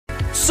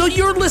So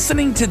you're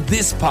listening to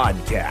this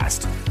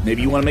podcast.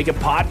 Maybe you want to make a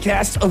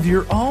podcast of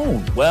your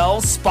own.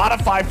 Well,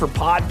 Spotify for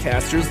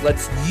Podcasters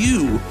lets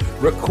you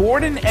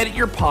record and edit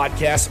your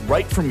podcast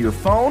right from your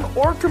phone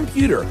or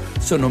computer.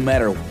 So no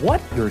matter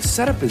what your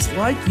setup is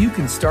like, you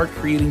can start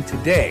creating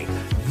today.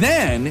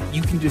 Then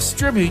you can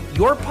distribute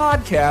your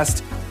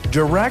podcast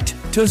direct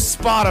to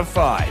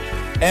Spotify.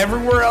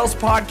 Everywhere else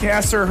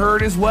podcasts are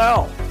heard as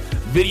well.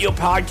 Video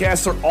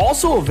podcasts are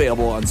also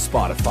available on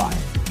Spotify.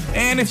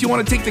 And if you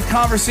want to take the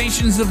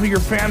conversations of your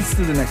fans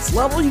to the next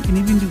level, you can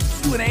even do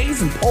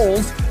Q&As and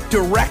polls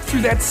direct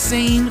through that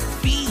same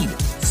feed.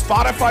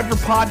 Spotify for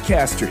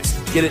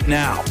Podcasters. Get it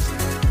now.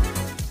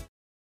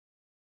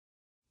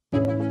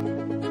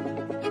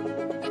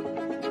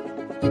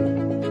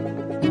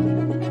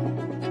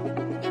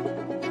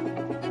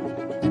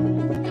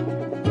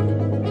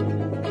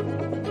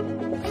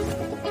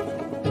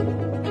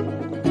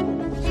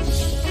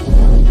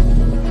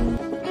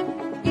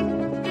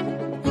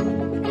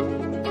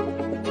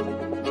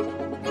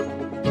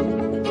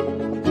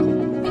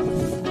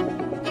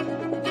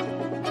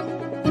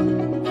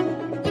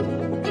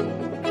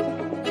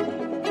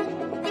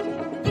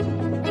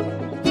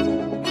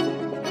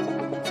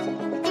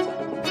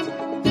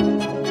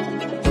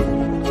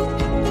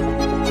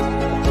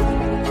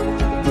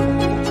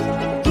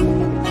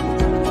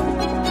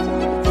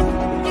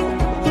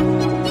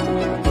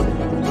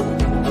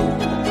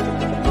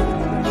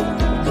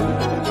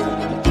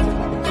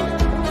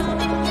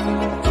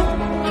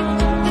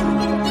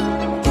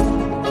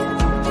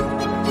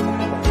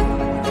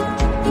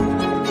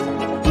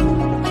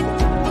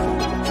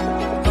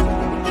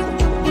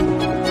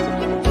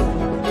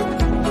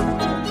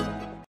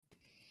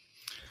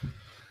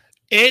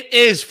 It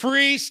is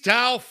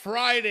Freestyle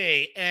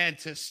Friday, and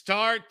to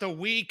start the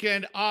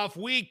weekend off,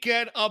 we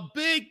get a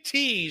big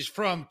tease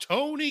from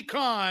Tony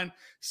Khan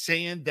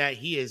saying that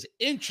he is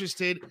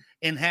interested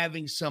in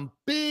having some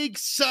big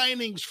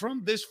signings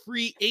from this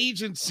free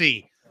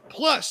agency.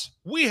 Plus,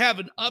 we have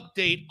an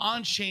update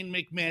on Shane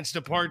McMahon's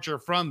departure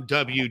from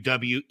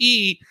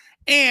WWE,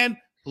 and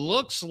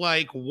looks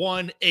like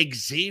one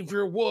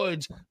Xavier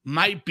Woods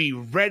might be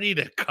ready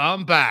to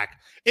come back.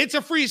 It's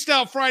a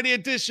Freestyle Friday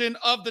edition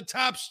of The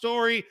Top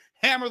Story.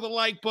 Hammer the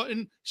like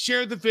button,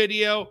 share the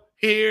video.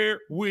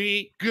 Here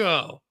we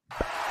go.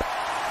 Watch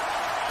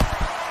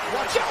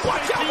out,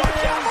 watch out,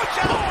 watch out,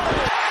 watch out!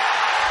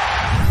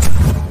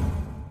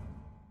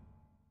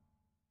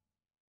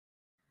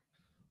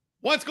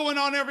 What's going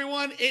on,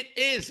 everyone? It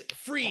is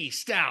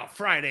Freestyle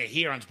Friday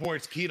here on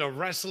Sports Keto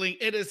Wrestling.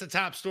 It is the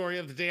top story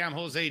of the day. I'm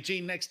Jose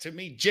G. Next to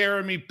me,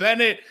 Jeremy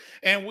Bennett.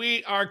 And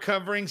we are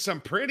covering some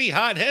pretty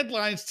hot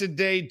headlines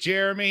today,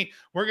 Jeremy.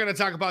 We're going to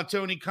talk about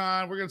Tony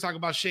Khan. We're going to talk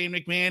about Shane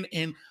McMahon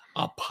and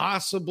a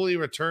possibly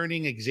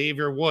returning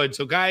Xavier Woods.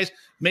 So, guys,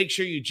 make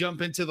sure you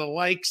jump into the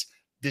likes,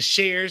 the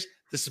shares,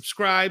 the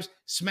subscribes,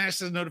 smash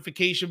the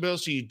notification bell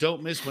so you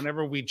don't miss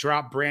whenever we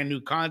drop brand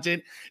new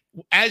content.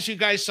 As you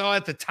guys saw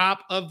at the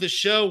top of the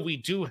show, we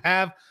do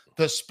have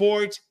the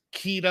Sports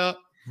Keto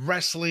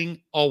Wrestling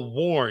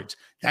Awards.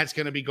 That's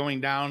going to be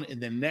going down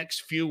in the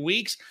next few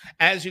weeks.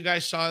 As you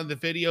guys saw in the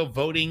video,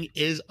 voting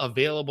is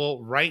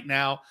available right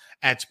now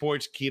at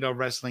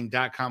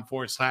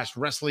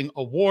sportsketowrestling.com/wrestling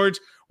awards,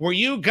 where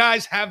you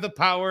guys have the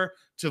power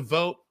to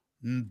vote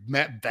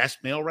best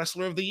male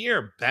wrestler of the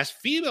year, best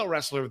female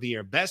wrestler of the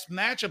year, best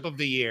matchup of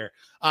the year,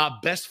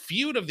 best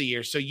feud of the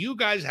year. So you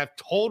guys have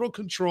total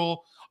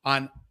control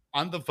on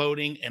the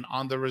voting and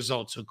on the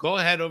results. So go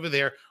ahead over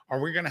there, or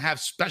we're going to have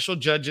special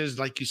judges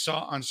like you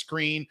saw on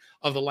screen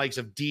of the likes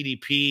of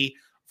DDP,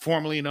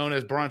 formerly known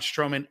as Braun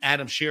Strowman.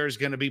 Adam Scheer is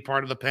going to be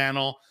part of the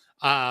panel.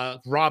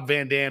 Rob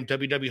Van Dam,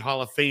 WWE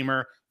Hall of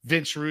Famer.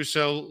 Vince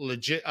Russo,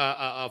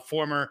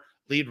 former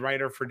lead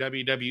writer for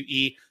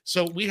WWE.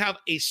 So we have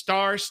a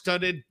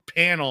star-studded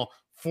panel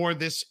for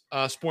this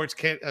Sports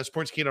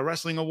Keto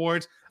Wrestling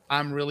Awards.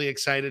 I'm really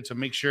excited to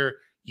make sure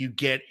you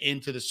get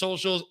into the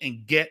socials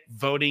and get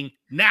voting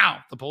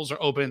now. The polls are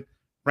open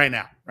right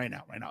now. And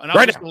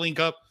I'll post the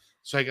link up.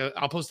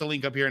 I'll post the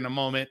link up here in a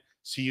moment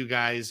so you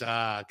guys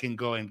can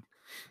go and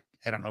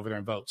head on over there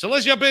and vote. So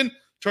let's jump in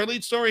to our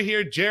lead story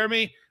here,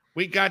 Jeremy.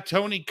 We got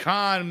Tony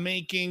Khan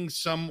making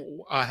some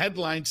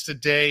headlines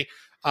today.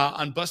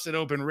 On Busted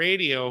Open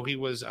Radio, he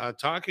was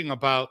talking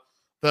about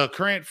the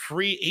current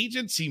free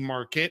agency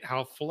market,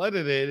 how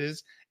flooded it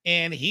is,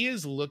 and he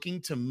is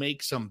looking to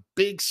make some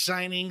big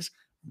signings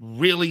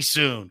really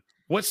soon.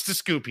 What's the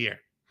scoop here?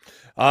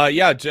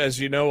 As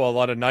you know, a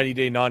lot of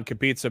 90-day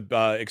non-competes have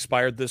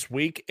expired this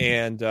week,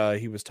 and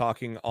he was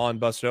talking on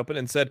Busted Open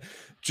and said,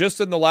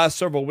 just in the last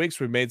several weeks,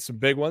 we've made some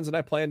big ones, and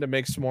I plan to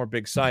make some more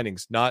big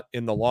signings, not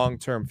in the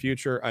long-term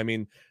future. I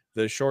mean,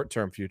 the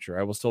short-term future.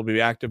 I will still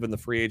be active in the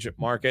free agent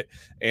market,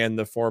 and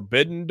the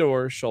Forbidden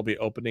Door shall be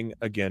opening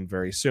again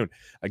very soon.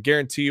 I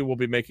guarantee you we'll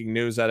be making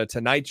news at a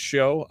tonight's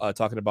show,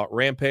 talking about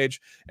Rampage,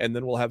 and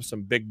then we'll have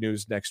some big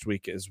news next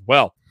week as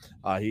well.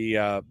 He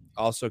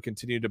also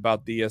continued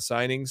about the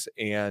signings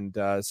and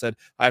said,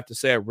 I have to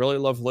say, I really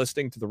love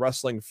listening to the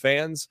wrestling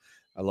fans.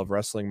 I love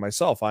wrestling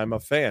myself. I'm a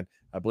fan.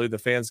 I believe the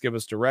fans give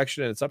us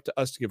direction, and it's up to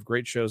us to give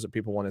great shows that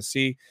people want to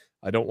see.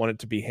 I don't want it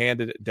to be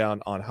handed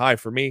down on high.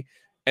 For me,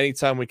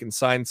 anytime we can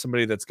sign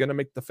somebody that's going to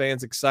make the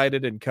fans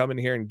excited and come in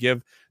here and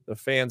give the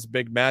fans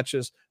big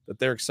matches that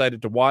they're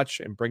excited to watch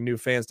and bring new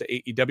fans to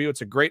AEW,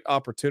 it's a great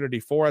opportunity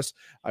for us.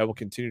 I will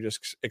continue to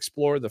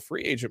explore the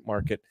free agent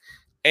market,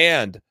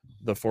 and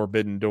the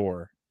Forbidden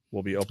Door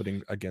will be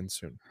opening again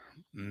soon.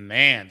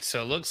 Man,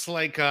 so it looks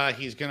like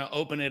he's going to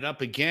open it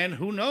up again.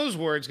 Who knows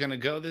where it's going to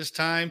go this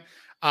time?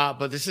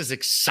 But this is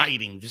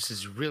exciting. This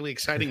is really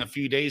exciting. A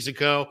few days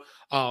ago,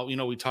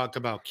 we talked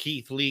about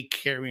Keith Lee,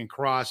 Karrion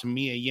Kross,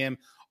 Mia Yim,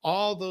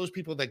 all those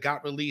people that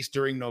got released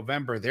during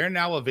November. They're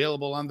now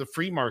available on the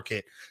free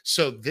market.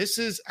 So this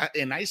is,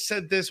 and I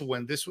said this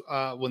when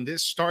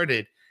this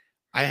started.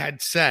 I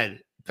had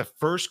said the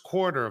first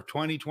quarter of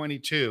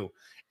 2022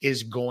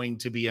 is going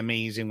to be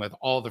amazing with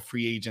all the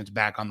free agents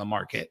back on the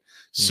market.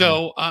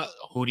 So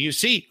who do you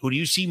see? Who do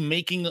you see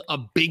making a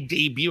big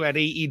debut at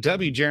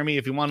AEW, Jeremy,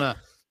 if you want to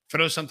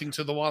throw something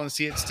to the wall and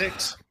see it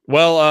sticks?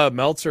 Well,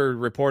 Meltzer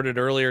reported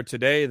earlier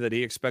today that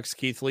he expects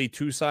Keith Lee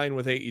to sign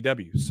with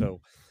AEW.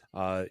 So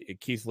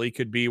Keith Lee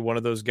could be one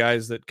of those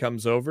guys that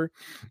comes over.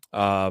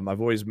 I've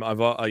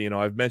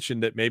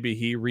mentioned that maybe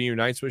he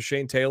reunites with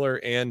Shane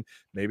Taylor, and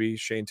maybe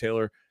Shane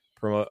Taylor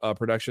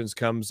promotions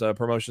comes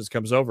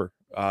over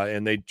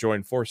and they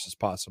join forces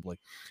possibly.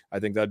 I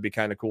think that'd be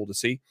kind of cool to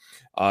see.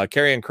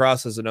 Karrion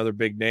Kross is another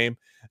big name,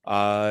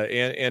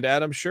 and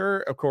Adam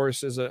Scherr, of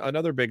course, is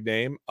another big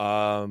name.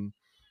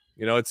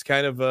 It's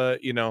kind of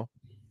the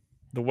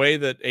way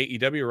that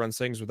AEW runs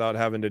things without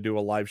having to do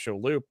a live show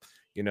loop.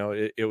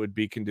 It would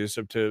be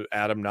conducive to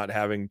Adam not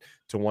having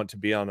to want to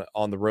be on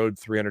the road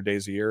 300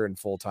 days a year and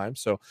full time.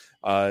 So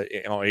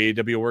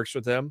AEW works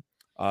with them.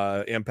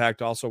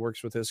 Impact also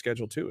works with his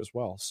schedule too as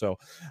well. So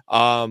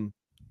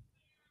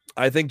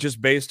I think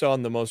just based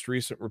on the most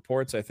recent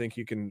reports, I think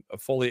you can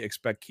fully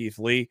expect Keith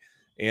Lee,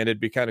 and it'd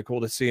be kind of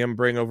cool to see him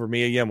bring over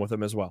Mia Yim with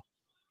him as well.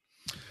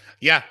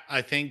 Yeah,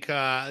 I think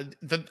a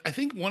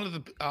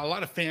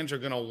lot of fans are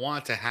going to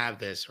want to have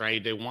this,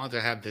 right? They want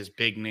to have this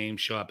big name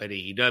show up at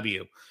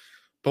AEW.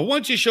 But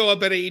once you show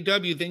up at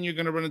AEW, then you're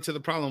going to run into the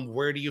problem.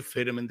 Where do you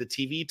fit him in the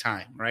TV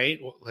time,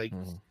 right? Like,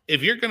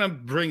 if you're going to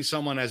bring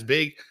someone as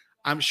big,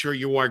 I'm sure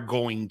you are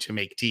going to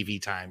make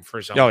TV time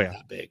for someone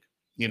that big,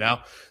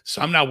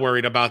 So I'm not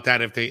worried about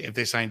that if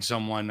they sign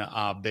someone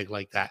big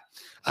like that.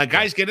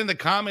 Guys, get in the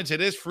comments.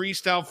 It is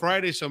Freestyle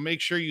Friday, so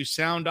make sure you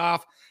sound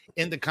off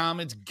in the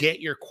comments.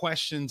 Get your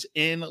questions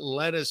in.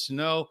 Let us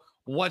know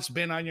what's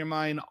been on your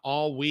mind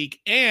all week.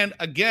 And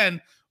again,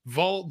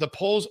 the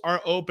polls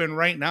are open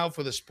right now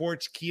for the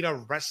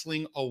Sportskeeda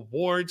Wrestling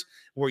Awards,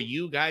 where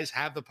you guys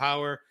have the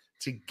power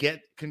to get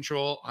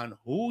control on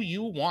who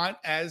you want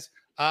as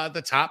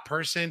the top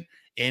person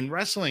in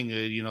wrestling.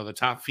 The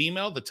top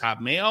female, the top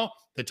male,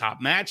 the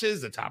top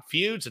matches, the top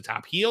feuds, the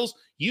top heels.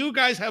 You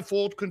guys have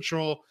full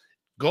control.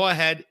 Go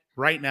ahead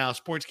right now,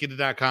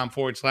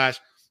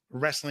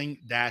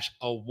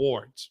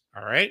 sportskeeda.com/wrestling-awards.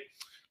 All right.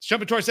 Let's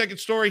jump into our second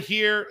story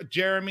here.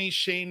 Jeremy,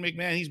 Shane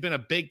McMahon, he's been a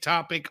big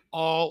topic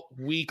all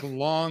week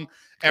long,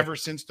 ever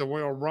since the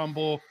Royal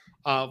Rumble.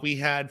 We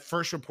had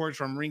first reports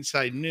from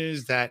Ringside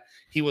News that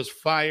he was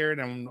fired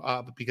and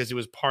because he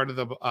was part of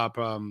the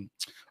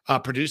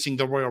producing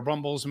the Royal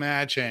Rumbles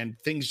match, and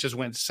things just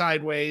went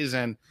sideways,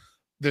 and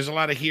there's a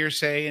lot of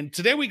hearsay. And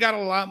today we got a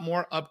lot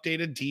more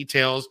updated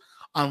details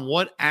on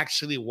what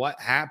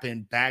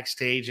happened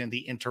backstage and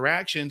the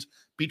interactions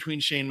between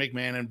Shane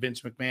McMahon and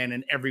Vince McMahon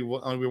and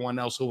everyone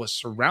else who was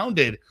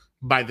surrounded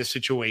by the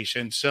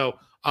situation. So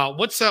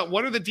what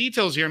are the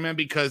details here, man?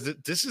 Because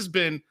this has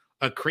been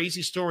a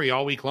crazy story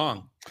all week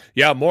long.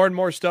 Yeah, more and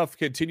more stuff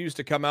continues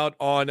to come out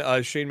on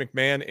Shane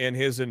McMahon and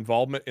his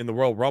involvement in the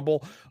Royal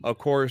Rumble. Of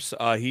course,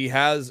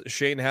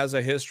 Shane has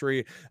a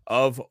history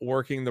of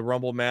working the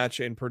Rumble match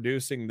and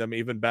producing them,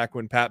 even back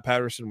when Pat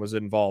Patterson was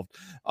involved.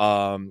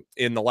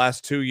 In the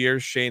last 2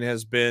 years, Shane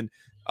has been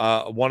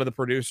one of the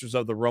producers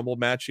of the Rumble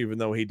match, even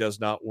though he does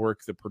not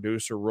work the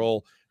producer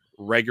role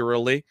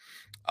regularly.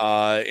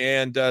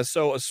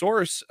 So a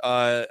source,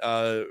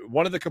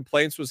 one of the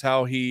complaints was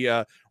how he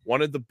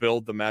wanted to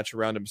build the match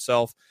around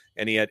himself,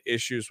 and he had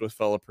issues with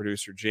fellow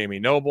producer Jamie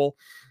Noble.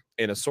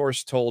 And a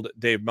source told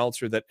Dave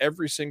Meltzer that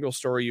every single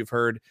story you've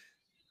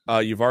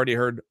already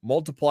heard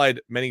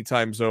multiplied many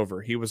times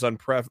over. He was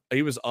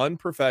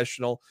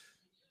unprofessional,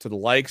 to the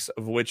likes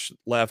of which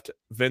left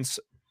Vince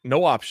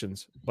no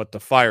options but to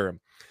fire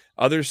him.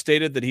 Others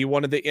stated that he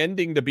wanted the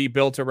ending to be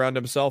built around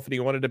himself, and he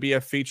wanted to be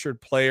a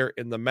featured player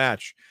in the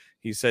match.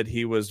 He said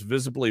he was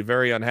visibly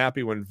very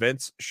unhappy when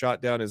Vince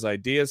shot down his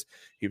ideas.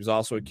 He was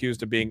also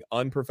accused of being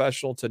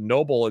unprofessional to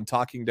Noble and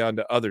talking down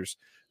to others.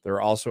 There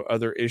are also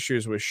other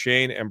issues with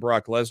Shane and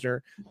Brock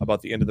Lesnar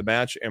about the end of the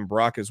match, and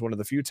Brock is one of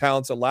the few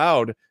talents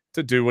allowed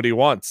to do what he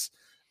wants.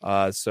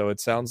 So it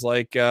sounds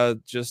like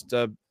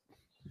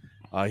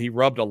he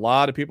rubbed a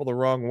lot of people the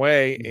wrong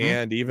way,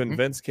 and even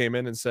Vince came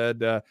in and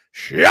said,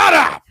 "Shut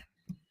up!"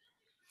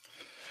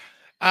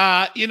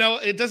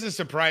 It doesn't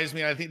surprise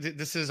me. I think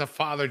this is a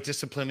father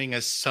disciplining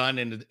his son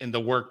in the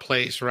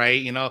workplace,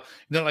 right?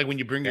 Like when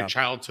you bring your Yeah.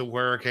 child to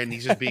work and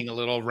he's just being a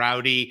little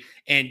rowdy,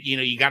 and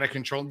you got to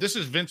control. This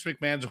is Vince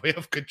McMahon's way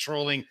of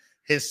controlling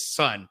his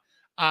son.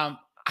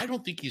 I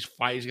don't think he's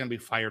going to be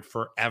fired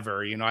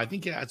forever. I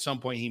think at some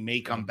point he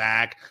may come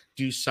back,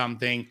 do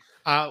something.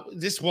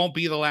 This won't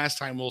be the last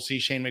time we'll see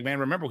Shane McMahon.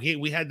 Remember,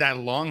 we had that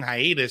long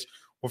hiatus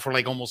where for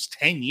like almost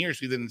 10 years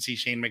we didn't see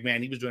Shane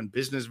McMahon. He was doing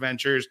business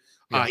ventures.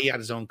 He had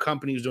his own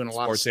company. He was doing a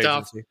lot of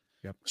stuff. Agency.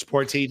 Yep.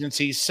 Sports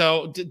agency.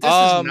 So this is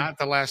not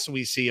the last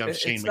we see of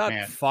Shane McMahon.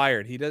 Not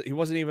fired. He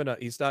wasn't even.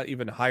 He's not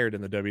even hired in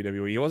the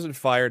WWE. He wasn't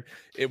fired.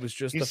 It was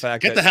just the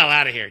fact get the hell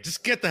out of here.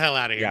 Just get the hell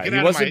out of here.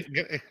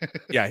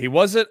 Yeah, he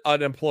wasn't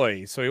an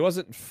employee, so he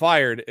wasn't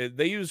fired.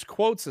 They use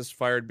quotes as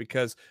fired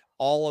because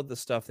all of the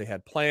stuff they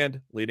had planned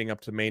leading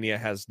up to Mania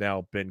has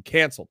now been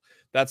canceled.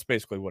 That's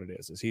basically what it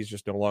is he's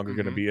just no longer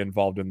going to be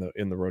involved in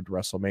the road to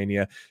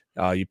WrestleMania.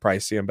 You probably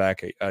see him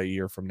back a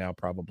year from now,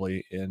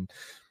 probably, and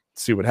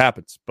see what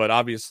happens. But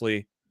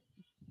obviously,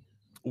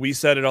 we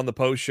said it on the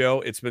post show.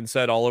 It's been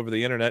said all over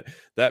the internet.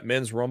 That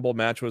men's Rumble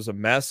match was a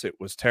mess. It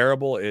was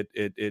terrible.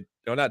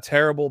 Not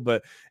terrible,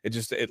 but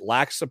it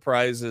lacked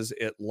surprises.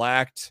 It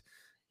lacked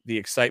the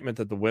excitement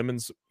that the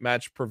women's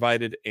match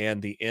provided,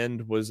 and the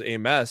end was a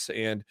mess.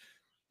 And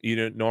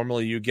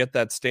normally you get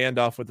that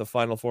standoff with the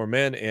final four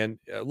men. And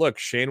look,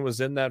 Shane was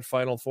in that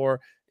final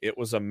four. It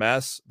was a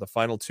mess. The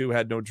final two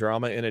had no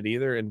drama in it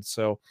either. And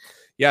so,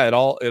 yeah, it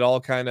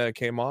all kind of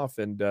came off.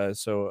 And and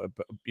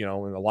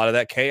a lot of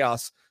that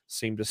chaos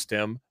seemed to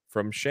stem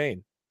from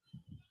Shane.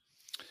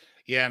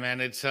 Yeah, man,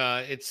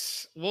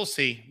 it's we'll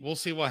see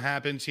what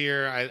happens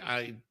here.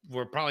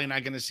 We're probably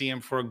not going to see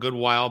him for a good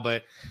while,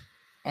 but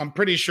I'm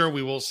pretty sure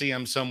we will see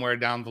him somewhere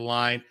down the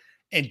line.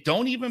 And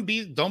don't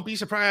be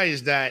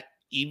surprised that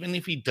even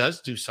if he does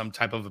do some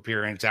type of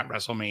appearance at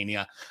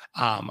WrestleMania,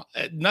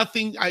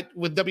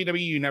 with WWE,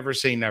 you never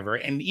say never.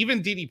 And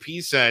even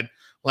DDP said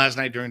last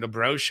night during the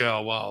Bro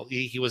Show, well,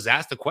 he was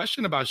asked a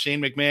question about Shane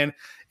McMahon,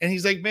 and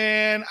he's like,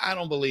 man, I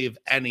don't believe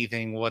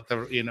anything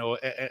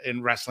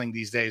in wrestling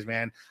these days,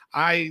 man.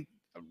 Right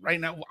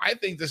now, I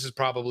think this is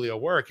probably a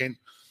work. And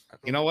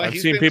you know what? I've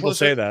seen people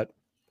say that.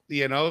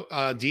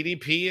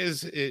 DDP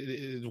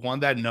is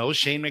one that knows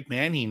Shane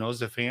McMahon. He knows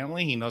the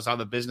family. He knows how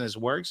the business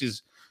works.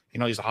 He's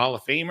a Hall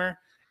of Famer.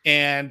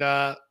 And,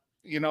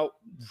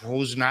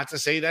 who's not to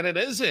say that it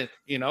isn't?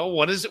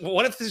 What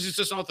if this is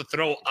just all to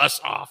throw us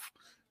off?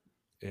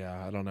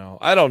 Yeah, I don't know.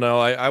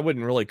 I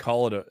wouldn't really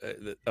call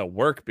it a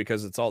work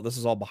because this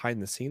is all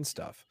behind the scenes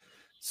stuff.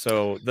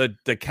 So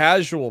the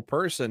casual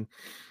person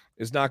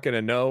is not going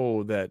to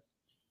know that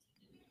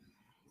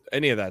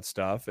any of that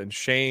stuff. And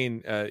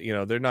Shane,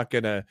 they're not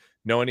going to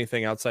know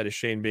anything outside of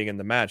Shane being in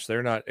the match.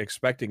 They're not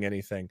expecting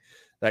anything.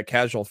 That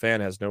casual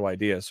fan has no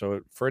idea.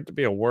 So for it to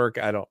be a work,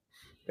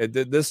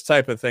 this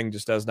type of thing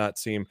just does not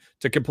seem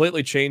to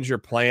completely change your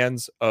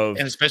plans and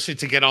especially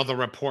to get all the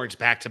reports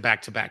back to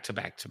back to back to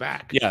back to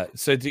back. Yeah.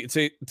 So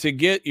to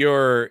get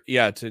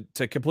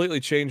to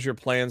completely change your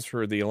plans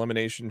for the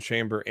Elimination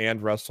Chamber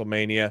and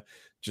WrestleMania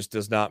just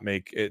does not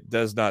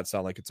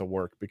sound like it's a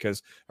work,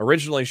 because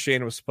originally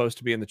Shane was supposed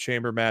to be in the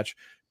Chamber match,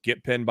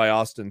 get pinned by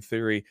Austin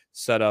Theory,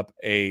 set up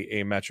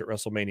a match at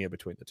WrestleMania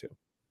between the two.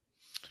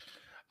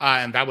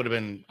 And that would have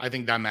been, I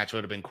think that match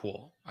would have been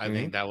cool. I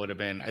think that would have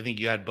been, I think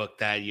you had booked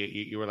that.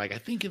 You were like, I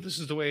think if this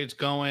is the way it's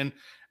going.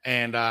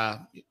 And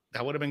that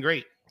would have been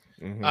great.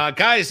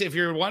 Guys, if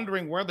you're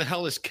wondering where the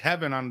hell is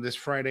Kevin on this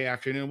Friday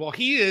afternoon, well,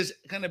 he is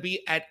going to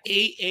be at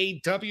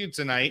AEW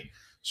tonight.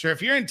 So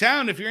if you're in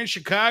town, if you're in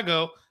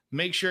Chicago,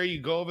 make sure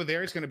you go over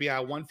there. It's going to be at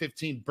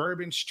 115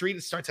 Bourbon Street.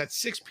 It starts at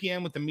 6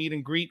 p.m. with the meet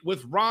and greet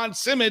with Ron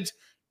Simmons.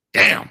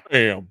 Damn.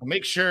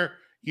 Make sure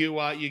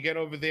you get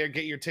over there,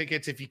 get your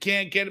tickets. If you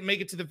can't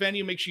make it to the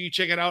venue, make sure you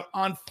check it out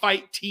on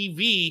Fight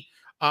TV.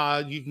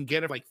 You can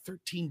get it for like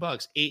 $13,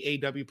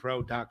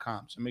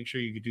 aawpro.com. So make sure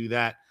you do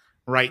that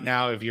right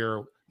now. If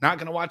you're not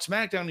going to watch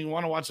SmackDown and you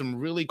want to watch some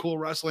really cool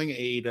wrestling,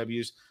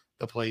 AEW's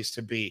the place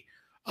to be.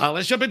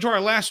 Let's jump into our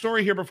last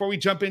story here before we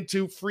jump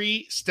into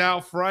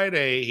Freestyle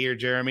Friday here,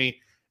 Jeremy.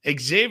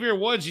 Xavier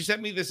Woods, you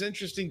sent me this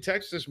interesting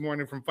text this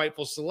morning from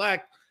Fightful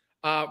Select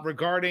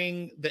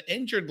regarding the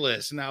injured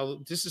list. Now,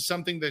 this is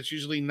something that's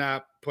usually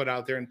not put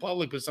out there in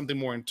public, but something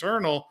more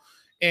internal.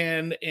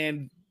 And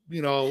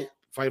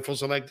Fightful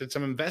Select did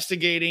some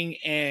investigating,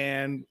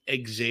 and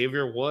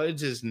Xavier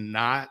Woods is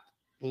not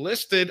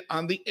listed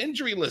on the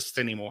injury list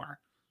anymore.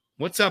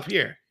 What's up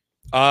here?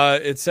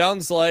 It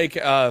sounds like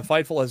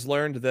Fightful has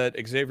learned that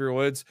Xavier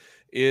Woods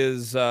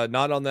is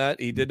not on that.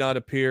 He did not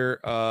appear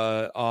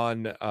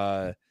on.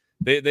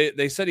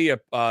 They said he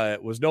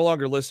was no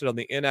longer listed on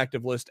the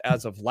inactive list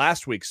as of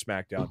last week's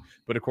SmackDown,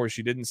 but of course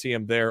you didn't see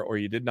him there, or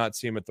you did not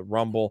see him at the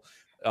Rumble.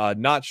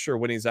 Not sure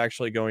when he's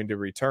actually going to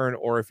return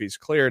or if he's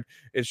cleared.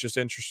 It's just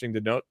interesting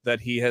to note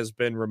that he has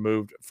been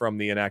removed from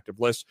the inactive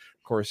list.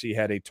 Of course, he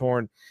had a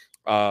torn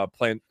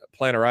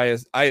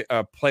Plantaris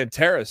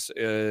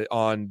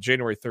on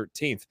January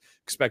 13th,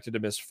 expected to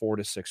miss 4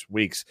 to 6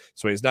 weeks.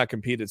 So he's not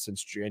competed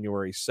since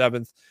January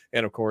 7th.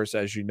 And of course,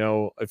 as you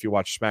know, if you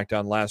watched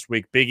SmackDown last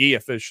week, Big E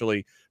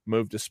officially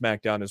moved to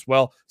SmackDown as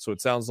well. So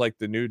it sounds like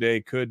the New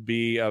Day could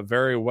be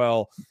very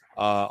well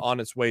on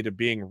its way to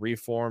being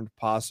reformed,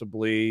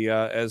 possibly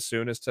as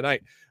soon as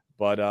tonight.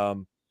 But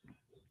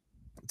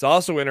it's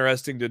also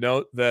interesting to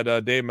note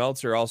that Dave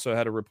Meltzer also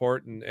had a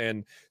report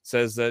and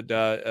says that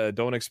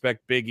don't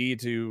expect Big E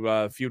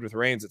to feud with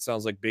Reigns. It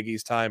sounds like Big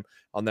E's time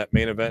on that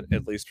main event,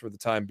 at least for the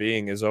time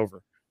being, is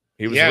over.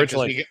 He was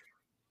originally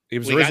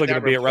going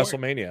to be at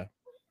WrestleMania.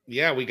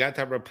 Yeah, we got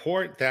that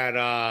report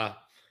that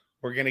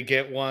we're going to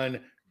get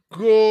one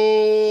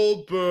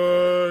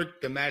Goldberg,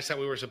 the match that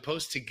we were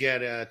supposed to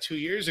get 2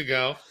 years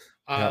ago.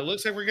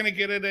 Looks like we're going to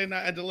get it in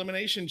at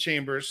Elimination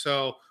Chamber.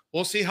 So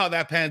we'll see how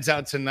that pans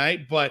out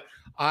tonight. But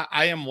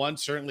I am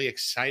certainly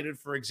excited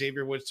for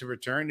Xavier Woods to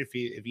return if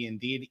he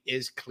indeed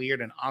is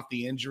cleared and off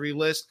the injury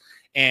list.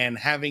 And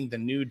having the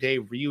New Day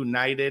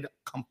reunited,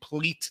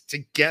 complete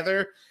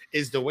together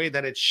is the way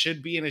that it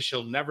should be. And it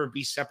shall never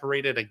be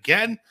separated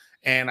again.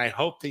 And I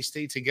hope they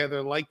stay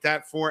together like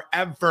that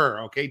forever.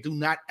 Okay, do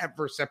not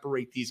ever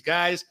separate these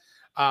guys.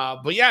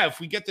 But yeah, if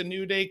we get the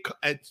New Day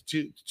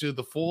to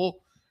the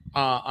full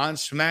on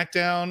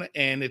SmackDown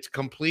and it's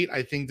complete,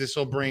 I think this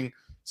will bring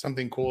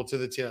something cool to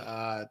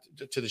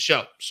the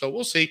show. So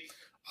we'll see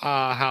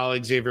how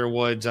Xavier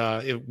Woods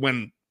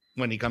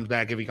when he comes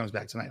back, if he comes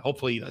back tonight.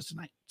 Hopefully he does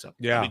tonight. So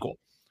yeah, that'll be cool.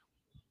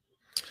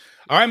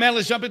 All right, man,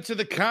 let's jump into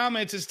the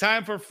comments. It's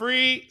time for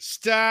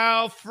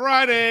Freestyle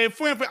Friday.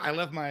 I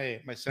left my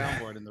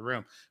soundboard in the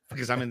room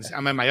because I'm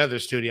in my other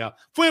studio.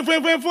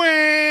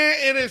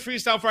 It is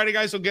Freestyle Friday,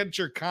 guys. So get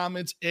your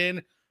comments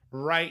in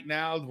right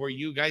now where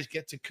you guys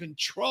get to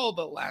control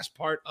the last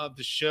part of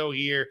the show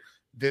here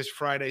this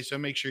Friday. So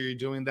make sure you're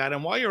doing that.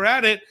 And while you're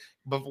at it,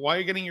 but while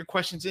you're getting your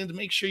questions in, to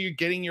make sure you're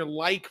getting your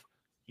likes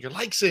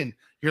in,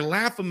 your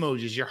laugh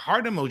emojis, your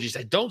heart emojis.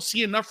 I don't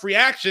see enough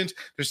reactions.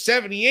 There's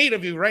 78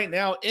 of you right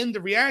now in the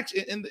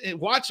reaction in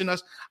watching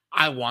us.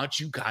 I want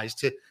you guys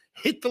to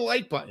hit the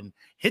like button,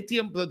 hit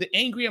the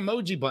angry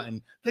emoji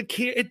button.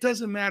 It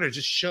doesn't matter.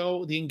 Just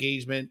show the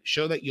engagement,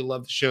 show that you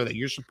love the show, that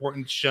you're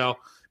supporting the show.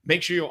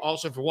 Make sure you're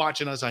also, if you're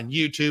watching us on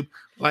YouTube,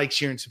 like,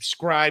 share, and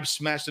subscribe.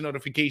 Smash the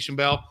notification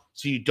bell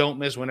so you don't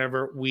miss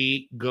whenever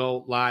we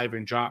go live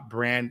and drop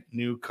brand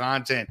new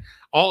content.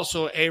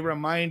 Also, a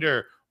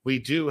reminder, we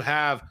do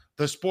have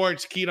the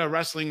Sportskeeda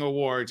Wrestling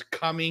Awards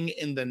coming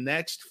in the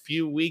next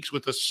few weeks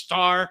with a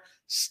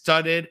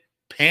star-studded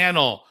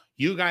panel.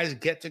 You guys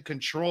get to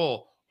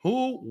control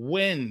who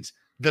wins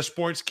the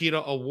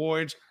Sportskeeda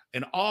Awards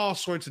in all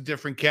sorts of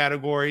different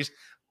categories.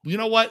 You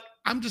know what?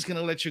 I'm just going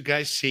to let you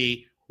guys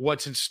see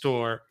what's in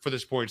store for the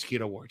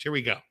Sportskeeda Awards. Here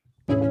we go.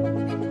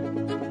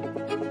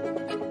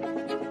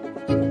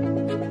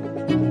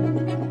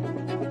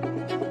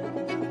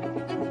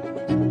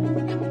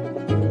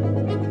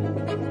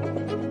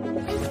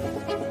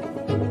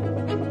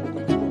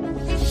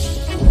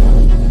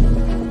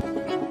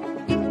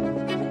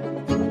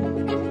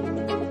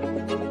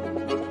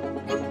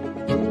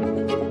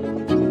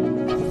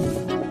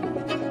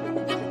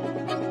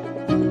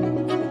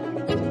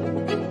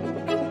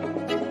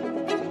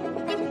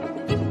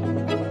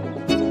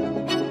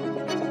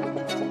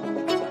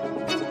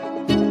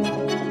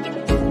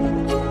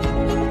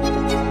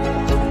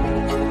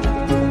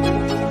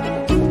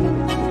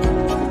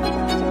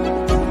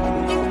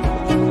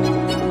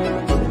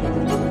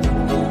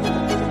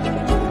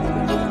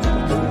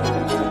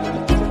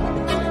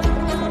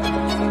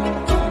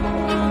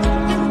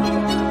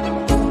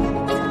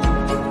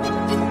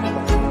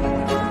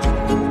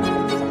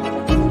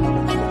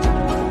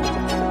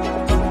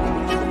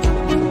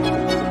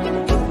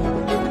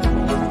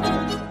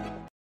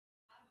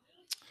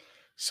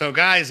 So,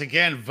 guys,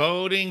 again,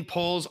 voting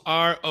polls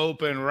are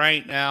open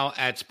right now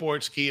at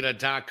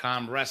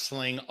Sportskeeda.com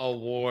Wrestling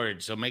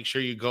Awards. So make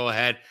sure you go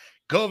ahead,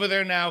 go over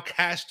there now,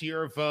 cast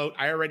your vote.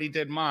 I already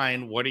did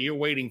mine. What are you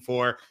waiting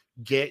for?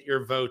 Get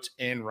your votes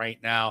in right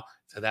now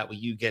so that way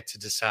you get to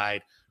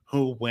decide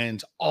who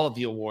wins all of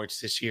the awards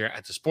this year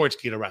at the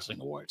Sportskeeda Wrestling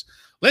Awards.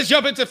 Let's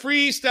jump into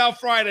Freestyle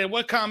Friday.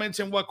 What comments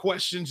and what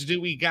questions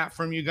do we got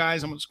from you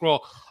guys? I'm going to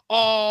scroll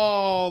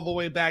all the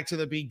way back to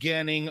the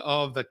beginning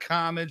of the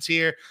comments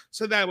here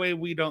so that way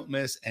we don't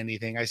miss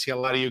anything. I see a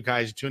lot of you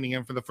guys tuning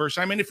in for the first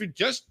time. And if you're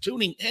just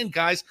tuning in,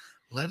 guys,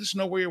 let us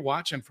know where you're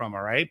watching from,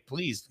 all right?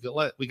 Please.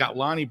 We got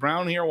Lonnie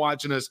Brown here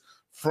watching us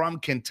from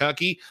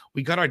Kentucky.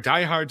 We got our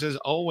diehards as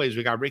always.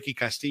 We got Ricky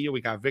Castillo.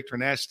 We got Victor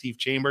Nash, Steve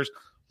Chambers.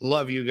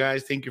 Love you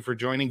guys. Thank you for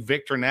joining.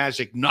 Victor Nash,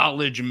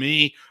 acknowledge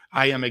me.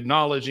 I am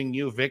acknowledging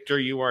you, Victor.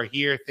 You are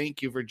here.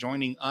 Thank you for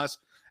joining us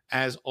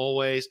as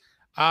always.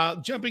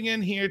 Jumping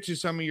in here to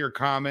some of your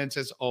comments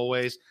as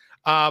always.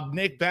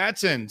 Nick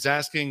Batson's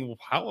asking,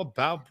 how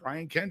about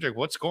Brian Kendrick?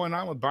 What's going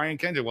on with Brian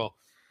Kendrick? Well,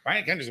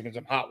 Brian Kendrick's been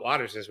some hot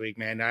waters this week,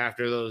 man.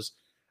 After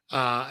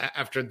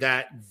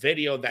that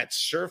video that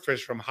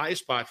surfaced from High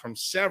Spot from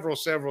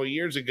several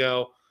years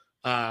ago,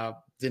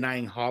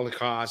 denying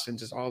Holocaust and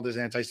just all this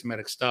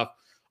anti-Semitic stuff.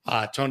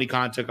 Tony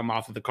Khan took him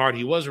off of the card.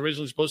 He was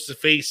originally supposed to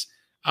face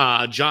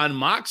John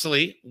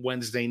Moxley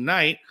Wednesday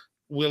night.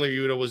 Wheeler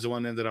Yuta was the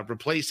one that ended up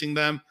replacing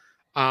them.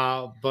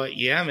 But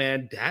yeah,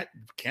 man, that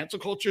cancel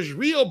culture is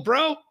real,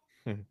 bro.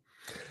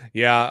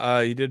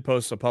 Yeah, he did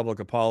post a public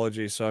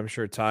apology, so I'm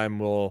sure time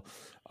will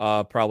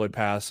probably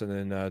pass,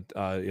 and then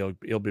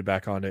he'll be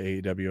back on to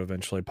AEW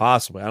eventually,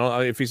 possibly. I don't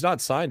know if he's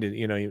not signed.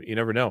 You know, you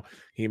never know.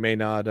 He may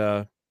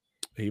not.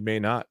 He may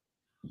not.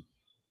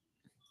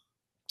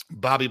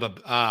 Bobby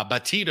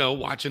Batito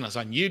watching us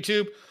on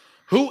YouTube.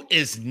 Who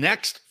is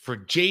next for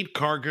Jade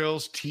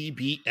Cargill's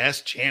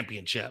TBS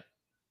Championship?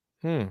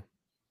 It's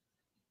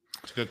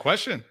a good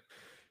question.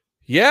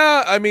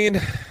 Yeah, I mean,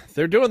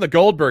 they're doing the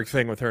Goldberg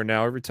thing with her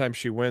now. Every time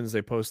she wins,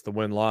 they post the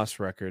win-loss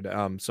record.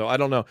 So I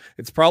don't know.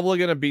 It's probably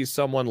going to be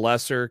someone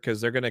lesser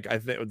because they're going to. I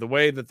think the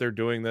way that they're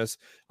doing this,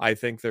 I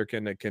think they're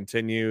going to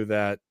continue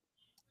that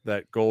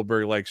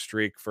Goldberg-like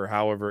streak for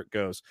however it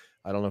goes.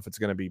 I don't know if it's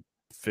going to be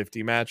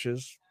 50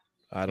 matches.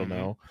 I don't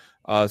know.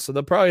 So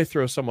they'll probably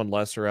throw someone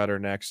lesser at her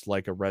next,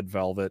 like a Red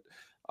Velvet,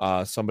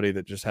 somebody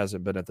that just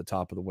hasn't been at the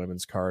top of the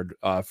women's card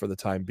for the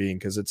time being,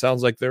 because it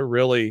sounds like they're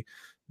really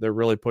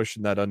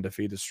pushing that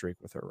undefeated streak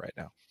with her right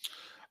now.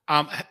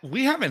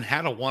 We haven't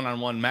had a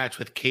one-on-one match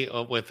with Chris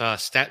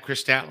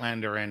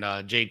Statlander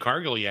and Jade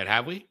Cargill yet,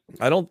 have we?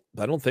 I don't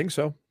think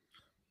so.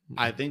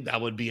 I think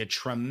that would be a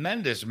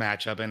tremendous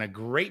matchup and a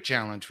great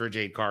challenge for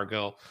Jade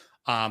Cargill.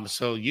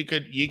 So you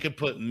could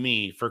put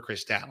me for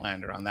Chris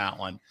Statlander on that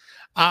one.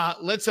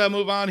 Let's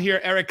move on here.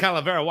 Eric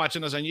Calavera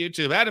watching us on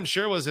YouTube. Adam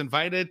Scher was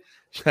inviting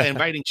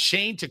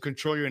Shane to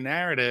control your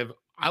narrative.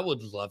 I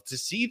would love to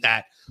see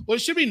that. Well, it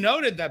should be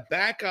noted that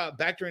back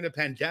during the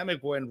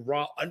pandemic when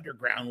Raw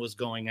Underground was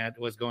going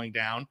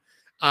down,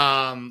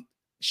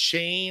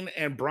 Shane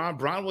and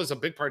Braun was a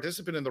big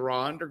participant in the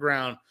Raw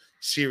Underground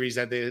series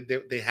that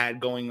they had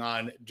going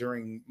on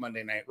during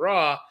Monday Night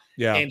Raw.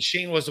 Yeah. And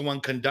Shane was the one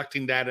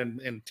conducting that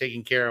and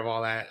taking care of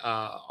all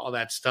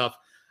that stuff.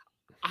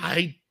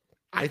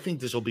 I think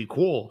this will be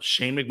cool.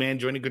 Shane McMahon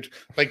joining good,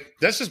 like,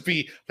 let's just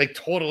be like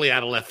totally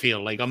out of left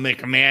field. Like, I'll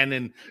make a man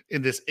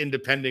in this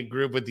independent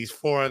group with these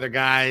four other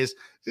guys.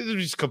 This is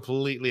just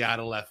completely out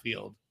of left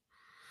field.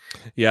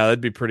 Yeah,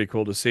 that'd be pretty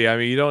cool to see. I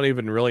mean, you don't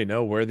even really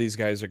know where these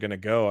guys are going to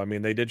go. I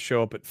mean, they did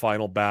show up at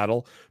Final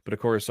Battle, but of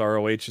course,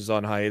 ROH is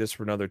on hiatus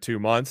for another 2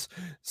 months.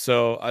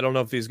 So I don't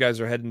know if these guys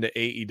are heading to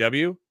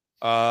AEW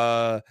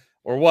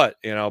or what,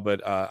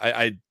 but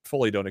I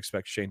fully don't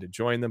expect Shane to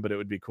join them, but it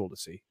would be cool to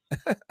see.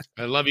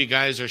 I love you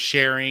guys are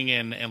sharing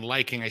and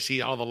liking. I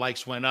see all the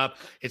likes went up.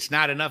 It's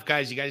not enough,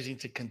 guys. You guys need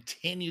to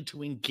continue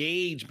to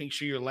engage. Make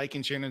sure you're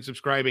liking, sharing, and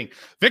subscribing.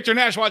 Victor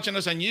Nash watching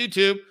us on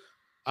YouTube.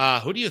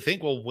 Who do you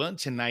think will win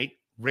tonight,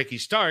 Ricky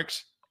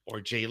Starks or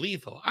Jay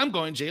Lethal? I'm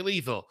going Jay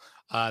Lethal.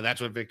 That's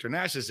what Victor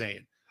Nash is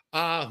saying.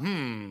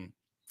 I'm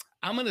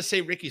going to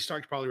say Ricky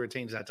Starks probably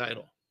retains that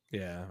title.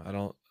 Yeah,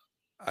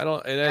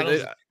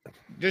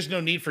 there's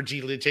no need for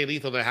Jay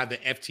Lethal to have the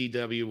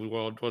FTW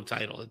world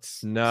title.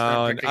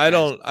 I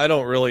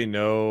don't really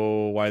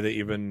know why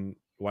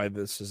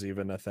this is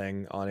even a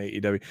thing on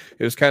AEW.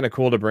 It was kind of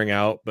cool to bring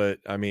out, but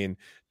I mean,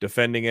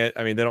 defending it,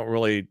 I mean, they don't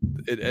really.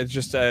 It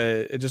just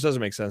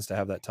doesn't make sense to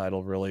have that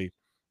title really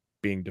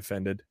being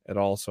defended at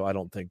all. So I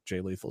don't think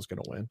Jay Lethal is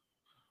going to win.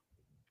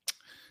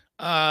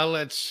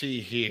 Let's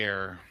see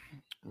here.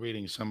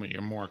 Reading some of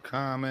your more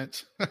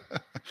comments.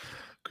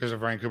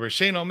 Christopher Vancouver,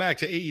 Shane O'Mac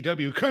to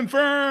AEW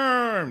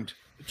confirmed.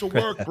 It's a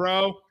work,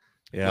 bro.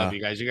 Yeah. Love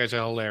you guys. You guys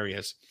are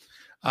hilarious.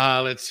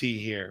 Let's see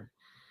here.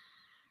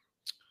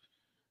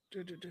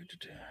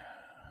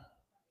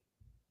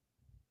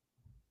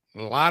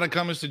 A lot of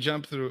comments to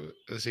jump through.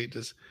 Let's see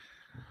this.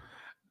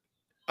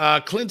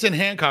 Clinton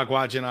Hancock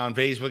watching on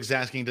Facebook is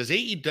asking, does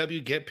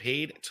AEW get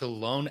paid to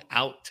loan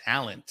out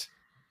talent?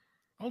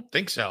 I don't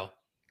think so.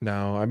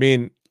 No, I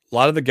mean, a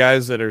lot of the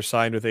guys that are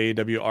signed with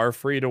AEW are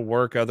free to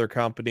work other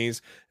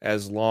companies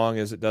as long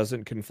as it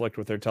doesn't conflict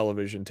with their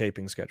television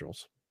taping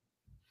schedules.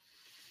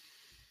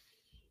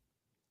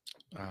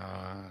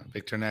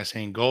 Victor Ness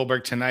saying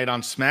Goldberg tonight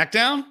on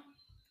SmackDown.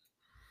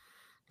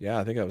 Yeah,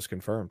 I think that was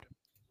confirmed.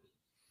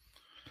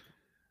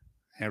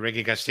 And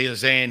Ricky Castillo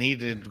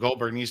saying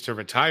Goldberg needs to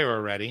retire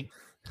already.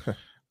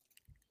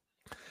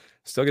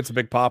 Still gets a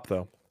big pop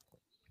though.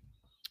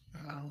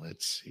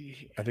 Let's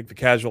see. I think the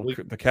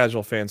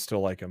casual fans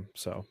still like him.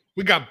 So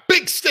we got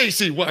Big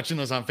Stacy watching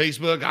us on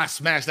Facebook. I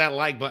smashed that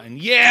like button.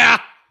 Yeah.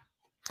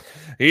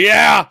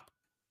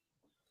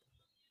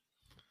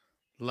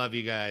 Love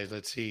you guys.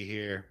 Let's see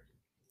here.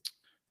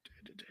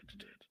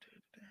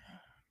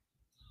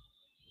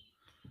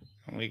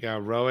 We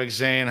got Roic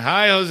saying,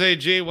 hi, Jose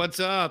G. What's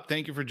up?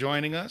 Thank you for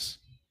joining us.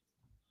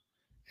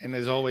 And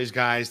as always,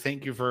 guys,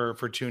 thank you for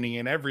tuning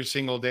in every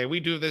single day. We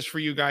do this for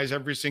you guys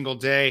every single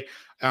day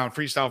on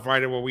Freestyle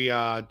Friday, where we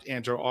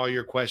answer all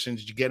your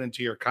questions. You get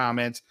into your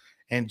comments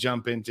and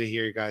jump into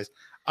here, you guys.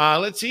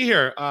 Let's see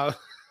here.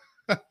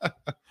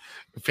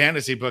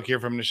 Fantasy book here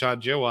from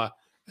Nishad Jiwa.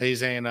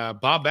 He's saying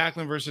Bob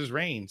Backlund versus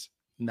Reigns.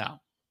 No.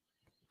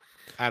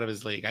 out of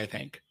his league, I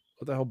think.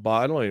 What the hell,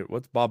 Bob? I don't know,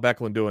 what's Bob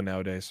Backlund doing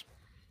nowadays?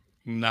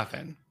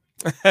 Nothing.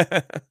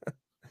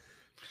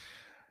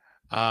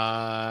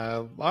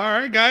 All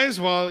right, guys.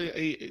 Well,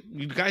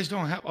 you guys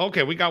don't have.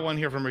 Okay, we got one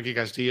here from Ricky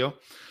Castillo.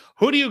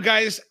 Who do you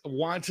guys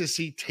want to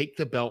see take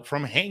the belt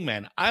from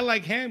Hangman? I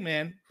like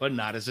Hangman, but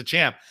not as a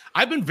champ.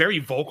 I've been very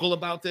vocal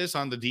about this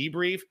on the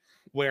debrief,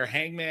 where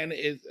Hangman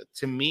is,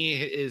 to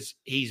me,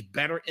 he's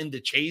better in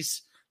the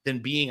chase than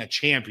being a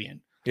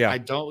champion. Yeah,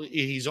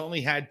 he's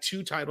only had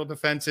 2 title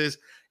defenses.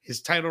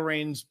 His title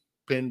reign's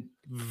been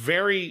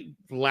very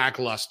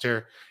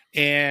lackluster.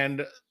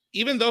 And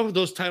even though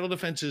those title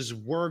defenses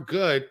were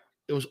good,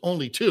 it was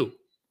only 2,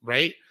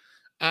 right?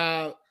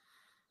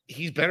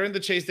 He's better in the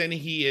chase than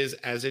he is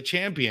as a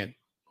champion.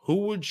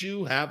 Who would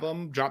you have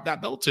him drop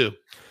that belt to?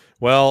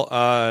 Well,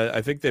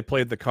 I think they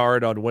played the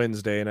card on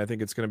Wednesday, and I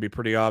think it's going to be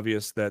pretty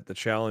obvious that the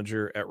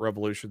challenger at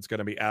Revolution is going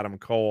to be Adam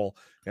Cole,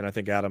 and I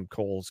think Adam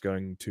Cole is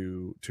going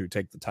to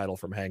take the title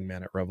from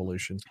Hangman at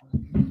Revolution.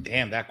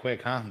 Damn, that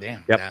quick, huh?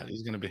 Damn, yep. Yeah,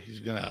 he's gonna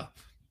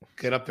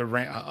get up the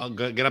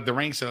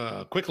ranks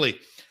quickly.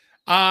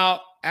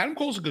 Adam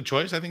Cole's a good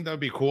choice. I think that would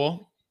be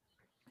cool.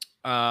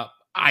 I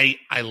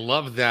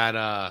love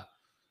that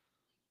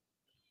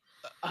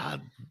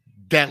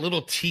that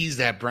little tease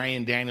that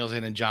Bryan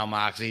Danielson and John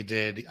Moxley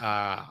did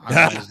on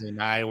Wednesday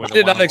night. I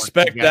did not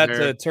expect that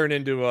to turn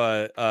into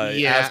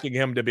asking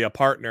him to be a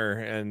partner.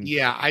 And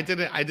yeah, I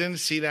didn't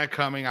see that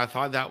coming. I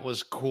thought that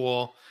was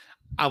cool.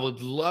 I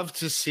would love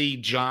to see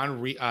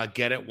John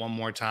get it one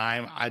more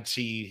time. I'd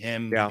see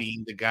him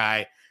being the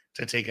guy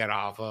to take it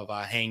off of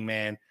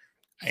Hangman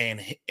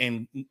and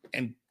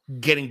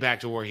getting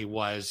back to where he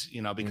was,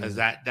 because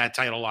that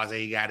title loss that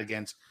he got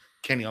against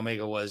Kenny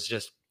Omega was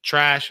just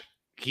trash.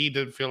 He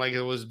didn't feel like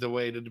it was the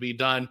way to be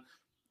done.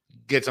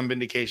 Get some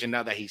vindication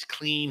now that he's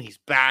clean. He's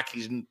back.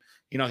 He's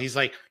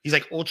like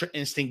Ultra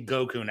Instinct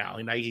Goku now.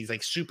 He's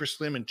like super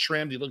slim and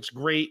trimmed. He looks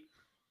great.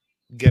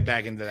 Get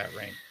back into that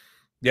ring.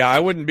 Yeah, I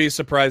wouldn't be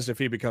surprised if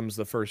he becomes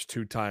the first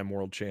 2-time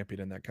world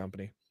champion in that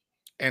company.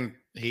 And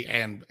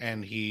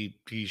he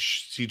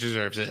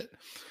deserves it.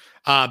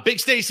 Big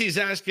Stacy's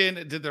asking,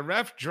 did the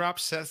ref drop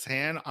Seth's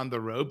hand on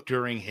the rope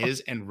during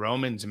his and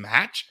Roman's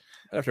match?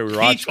 After we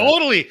watched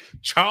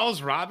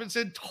Charles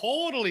Robinson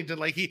totally did.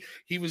 Like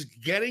he was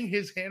getting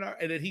his hand out,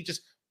 and then he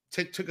just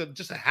took a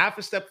half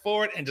a step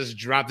forward and just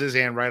dropped his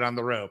hand right on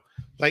the rope.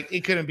 Like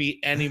it couldn't be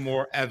any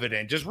more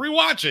evident. Just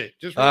rewatch it.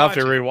 I'll have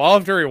to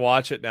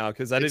rewatch it now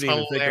because I didn't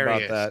even think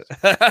about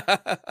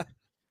that.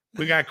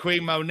 We got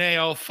Queen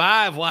Monet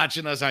 05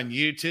 watching us on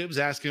YouTube's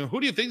asking, who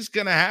do you think is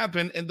going to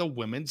happen in the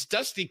Women's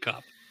Dusty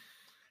Cup?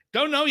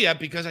 Don't know yet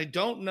because I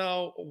don't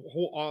know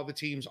who all the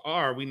teams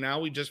are. We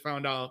just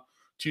found out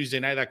Tuesday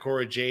night that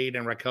Cora Jade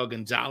and Raquel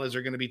Gonzalez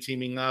are going to be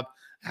teaming up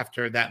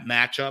after that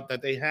matchup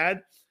that they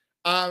had.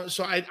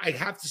 So I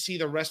have to see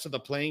the rest of the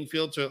playing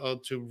field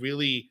to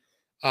really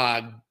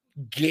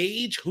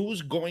gauge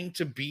who's going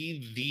to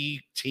be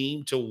the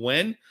team to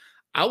win.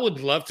 I would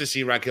love to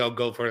see Raquel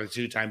go for the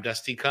 2-time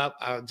Dusty Cup,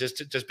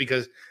 just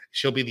because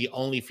she'll be the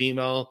only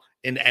female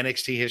in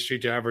NXT history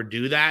to ever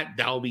do that.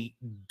 That would be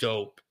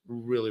dope.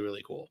 Really,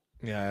 really cool.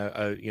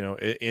 Yeah,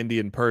 Indy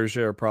and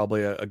Persia are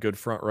probably a good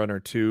front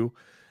runner too.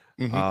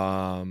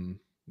 Mm-hmm.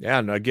 Yeah,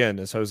 and again,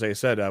 as Jose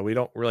said, we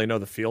don't really know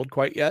the field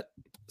quite yet.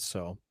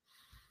 So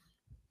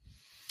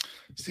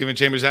Steven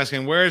Chambers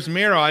asking, where's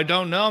Miro? I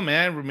don't know,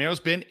 man. Miro's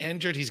been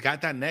injured. He's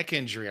got that neck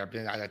injury.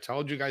 I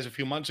told you guys a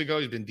few months ago,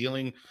 he's been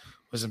dealing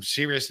with some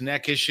serious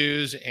neck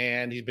issues,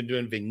 and he's been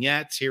doing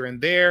vignettes here and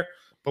there,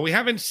 but we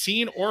haven't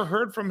seen or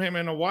heard from him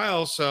in a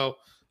while. So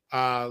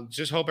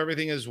just hope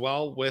everything is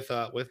well with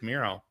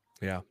Miro.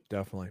 Yeah,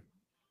 definitely.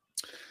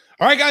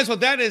 All right, guys. Well,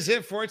 that is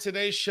it for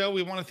today's show.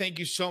 We want to thank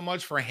you so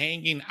much for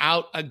hanging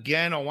out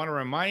again. I want to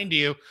remind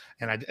you,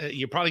 and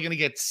you're probably going to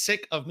get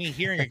sick of me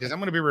hearing it because I'm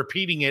going to be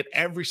repeating it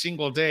every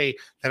single day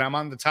that I'm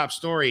on the top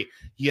story.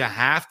 You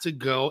have to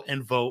go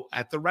and vote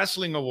at the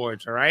Wrestling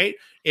Awards. All right.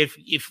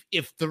 If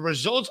the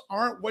results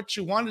aren't what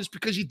you want, it's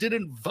because you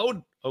didn't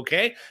vote.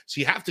 Okay. So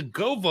you have to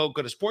go vote.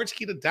 Go to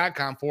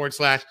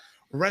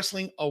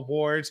sportskeeda.com/Wrestling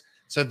Awards.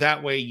 So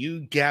that way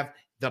you get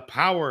the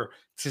power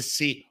to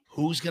see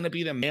who's going to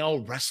be the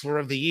male wrestler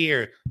of the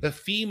year, the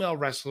female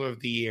wrestler of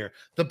the year,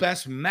 the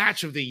best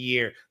match of the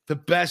year, the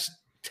best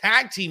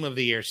tag team of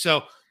the year.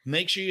 So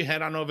make sure you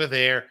head on over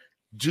there,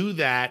 do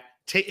that.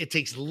 It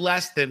takes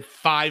less than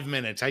 5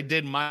 minutes. I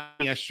did mine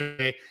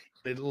yesterday.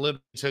 It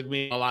literally took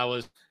me while I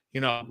was,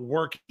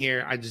 working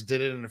here. I just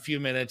did it in a few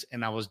minutes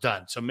and I was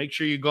done. So make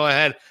sure you go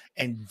ahead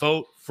and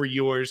vote for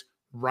yours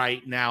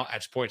right now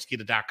at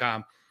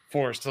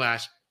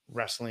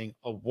sportskeeda.com/Wrestling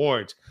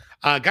Awards.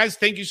 Guys,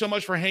 thank you so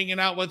much for hanging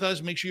out with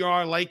us. Make sure you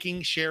are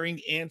liking, sharing,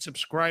 and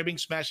subscribing,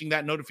 smashing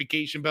that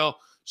notification bell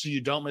so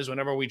you don't miss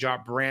whenever we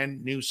drop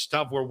brand new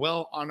stuff. We're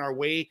well on our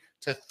way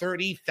to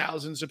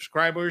 30,000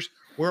 subscribers.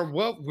 We're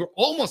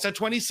almost at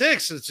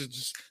 26. It's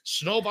just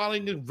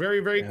snowballing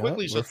very, very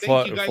quickly. So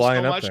thank you guys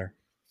so much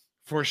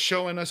for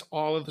showing us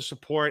all of the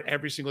support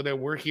every single day.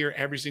 We're here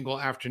every single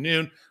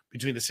afternoon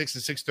between the 6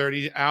 and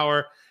 6:30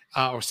 hour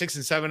or 6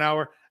 and 7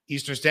 hour.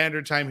 Eastern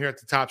Standard Time here at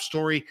the Top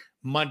Story.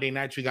 Monday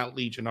nights, we got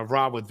Legion of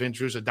Raw with Vince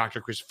Russo and Dr.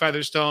 Chris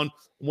Featherstone.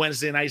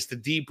 Wednesday nights, The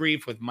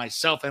Debrief with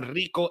myself,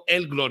 Enrico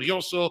El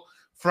Glorioso.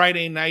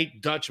 Friday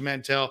night, Dutch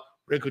Mantel,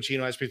 Rick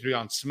Cucino, SP3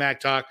 on Smack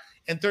Talk.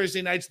 And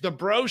Thursday nights, The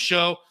Bro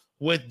Show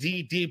with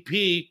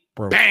DDP,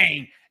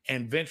 Bang,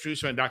 and Vince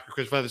Russo and Dr.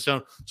 Chris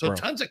Featherstone. So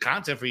tons of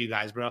content for you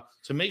guys, bro.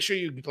 So make sure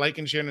you like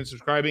and share and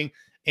subscribing.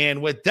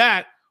 And with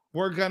that,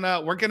 we're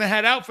gonna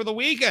head out for the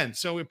weekend.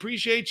 So we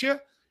appreciate you.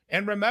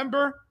 And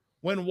remember,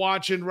 when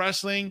watching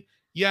wrestling,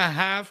 you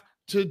have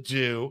to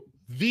do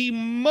the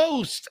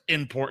most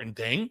important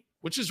thing,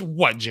 which is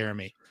what,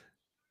 Jeremy?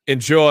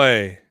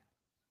 Enjoy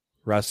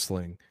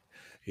wrestling.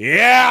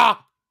 Yeah.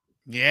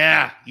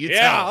 Yeah.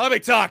 Let me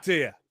talk to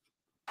you.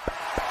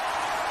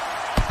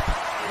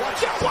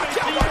 Watch out, watch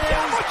out, watch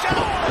out, watch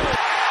out.